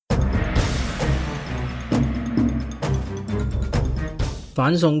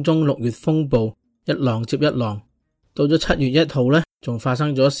反送中6月風暴一浪接一浪，到咗7月1號呢，仲發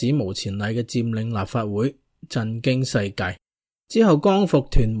生咗史無前例嘅佔領立法會，震驚世界。之後光復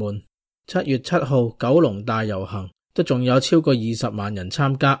屯門，7月7號九龍大遊行都仲有超過20萬人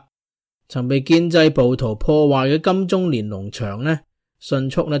參加。曾被建制暴徒破壞嘅金鐘連儂牆呢，迅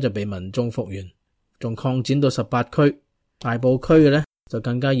速呢就被民眾復原，仲擴展到18區，大埔區嘅呢就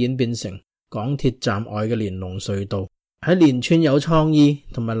更加演變成港鐵站外嘅連儂隧道。喺連串有創意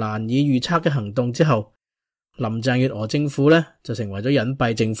同埋難以預測嘅行動之後，林鄭月娥政府呢就成為咗隱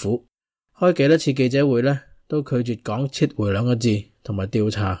蔽政府，開幾多次記者會呢都拒絕講撤回2個字，同埋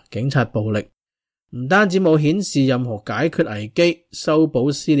調查警察暴力。唔單止冇顯示任何解決危機、修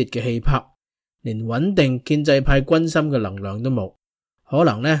補撕裂嘅氣魄，連穩定建制派軍心嘅能量都冇。可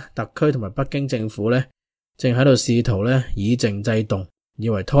能呢特區同埋北京政府呢正喺度試圖呢以靜制動，以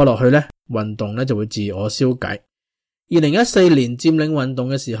為拖落去呢運動呢就會自我消解。2014年佔領運動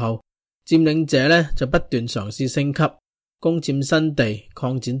嘅時候，佔領者呢就不斷嘗試升級，攻佔新地，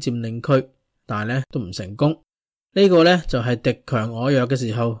擴展佔領區，但係呢都唔成功。呢個呢就係敵強我弱嘅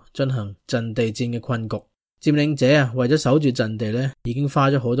時候進行陣地戰嘅困局。佔領者為咗守住陣地呢，已經花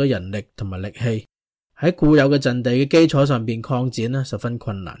咗好多人力同埋力氣，喺固有嘅陣地嘅基礎上邊擴展呢十分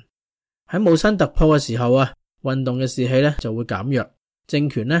困難。喺冇新突破嘅時候運動嘅士氣呢就會減弱。政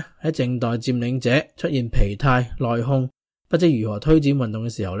權呢喺靜待佔領者出現疲態、內訌，不知如何推展運動嘅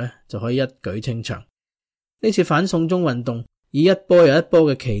時候呢，就可以一舉清場。呢次反送中運動以一波又一波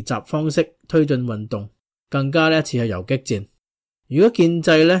嘅奇襲方式推進運動，更加呢似係游擊戰。如果建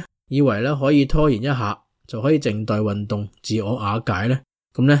制呢以為呢可以拖延一下就可以靜待運動自我瓦解呢，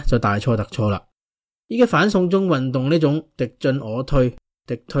咁呢就大錯特錯啦。依家反送中運動呢種敵進我退、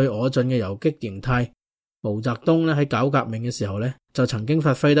敵退我進嘅游擊形態，毛澤東呢喺搞革命嘅時候呢就曾經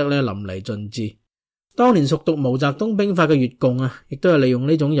發揮得呢淋漓盡致。當年熟讀毛澤東兵法嘅越共亦都係利用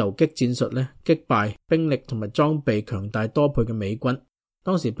呢種游擊戰術呢擊敗兵力同埋裝備強大多倍嘅美軍。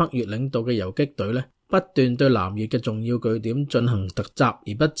當時北越領導嘅游擊隊呢不斷對南越嘅重要據點進行突襲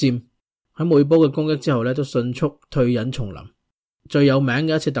而不戰，喺每波嘅攻擊之後呢都迅速退隱叢林。最有名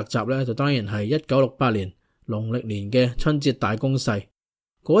嘅一次突襲呢就當然係1968年農曆年嘅春節大攻勢。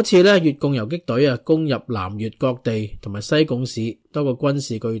嗰次呢越共游擊隊攻入南越各地同埋西貢市多個軍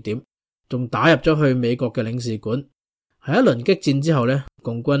事據點，仲打入咗去美國嘅領事館。喺一輪激戰之後呢，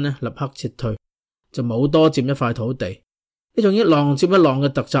共軍呢立刻撤退，就冇多佔一塊土地。呢種一浪接一浪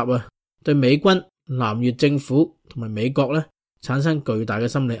嘅突襲對美軍、南越政府同埋美國呢產生巨大嘅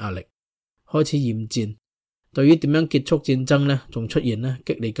心理壓力，開始厭戰。對於點樣結束戰爭呢，仲出現呢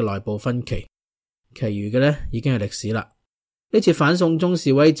激烈嘅內部分歧。其餘嘅呢已經係歷史啦。呢次反送中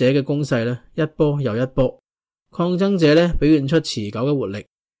示威者嘅攻勢呢，一波又一波，抗爭者呢表現出持久嘅活力，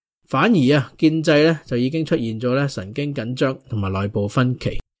反而建制呢就已經出現咗呢神經緊張同埋內部分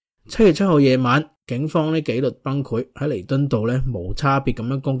歧。7月7號夜晚，警方呢紀律崩潰，喺彌敦道呢無差別咁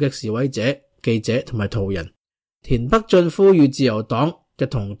樣攻擊示威者、記者同埋途人。田北俊呼籲自由黨嘅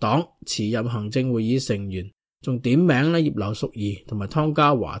同黨辭任行政會議成員，仲點名呢葉劉淑儀同埋湯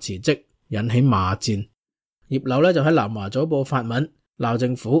家驊辭職，引起罵戰。葉劉呢就喺南華早報發文鬧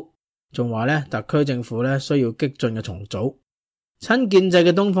政府，仲話呢特區政府呢需要激進嘅重組。親建制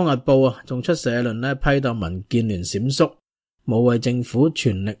嘅東方日報仲出社論呢批鬥民建聯閃縮，冇為政府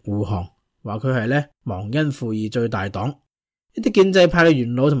全力護航，話佢係呢忘恩負義最大黨。一啲建制派嘅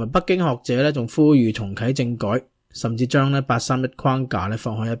元老同埋北京學者呢仲呼籲重啟政改，甚至將呢831框架呢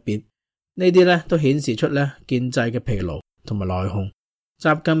放開一邊。呢啲呢都顯示出呢建制嘅疲勞同埋內訌。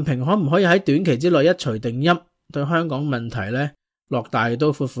習近平可唔可以喺短期之內一錘定音，對香港問題呢落大刀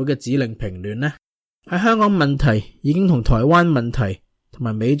闊斧嘅指令平亂呢？喺香港問題已經同台灣問題同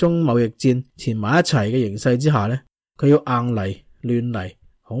埋美中貿易戰纏埋一齊嘅形勢之下呢，佢要硬嚟亂嚟，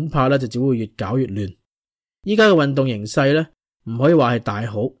恐怕呢就只會越搞越亂。依家嘅運動形勢呢唔可以話係大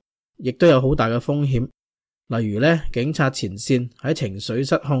好，亦都有好大嘅風險。例如呢警察前線喺情緒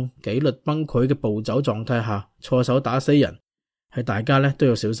失控、紀律崩潰嘅暴走狀態下錯手打死人，係大家呢都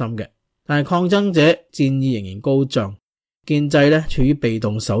要小心嘅。但係抗爭者戰意仍然高漲，建制呢處於被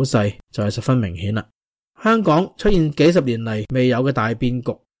動守勢就係十分明顯啦。香港出現幾十年嚟未有嘅大變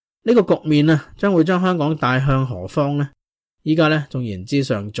局，呢個局面將會將香港帶向何方呢？依家呢仲言之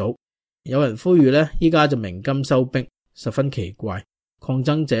尚早。有人呼籲呢依家就鳴金收兵，十分奇怪。抗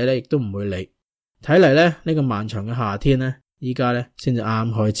爭者呢亦都唔會理。睇嚟呢個漫長嘅夏天呢依家呢先至啱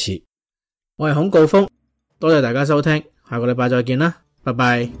啱開始。我係孔誥烽，多謝大家收聽，下個禮拜再見啦，拜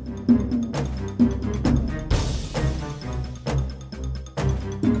拜。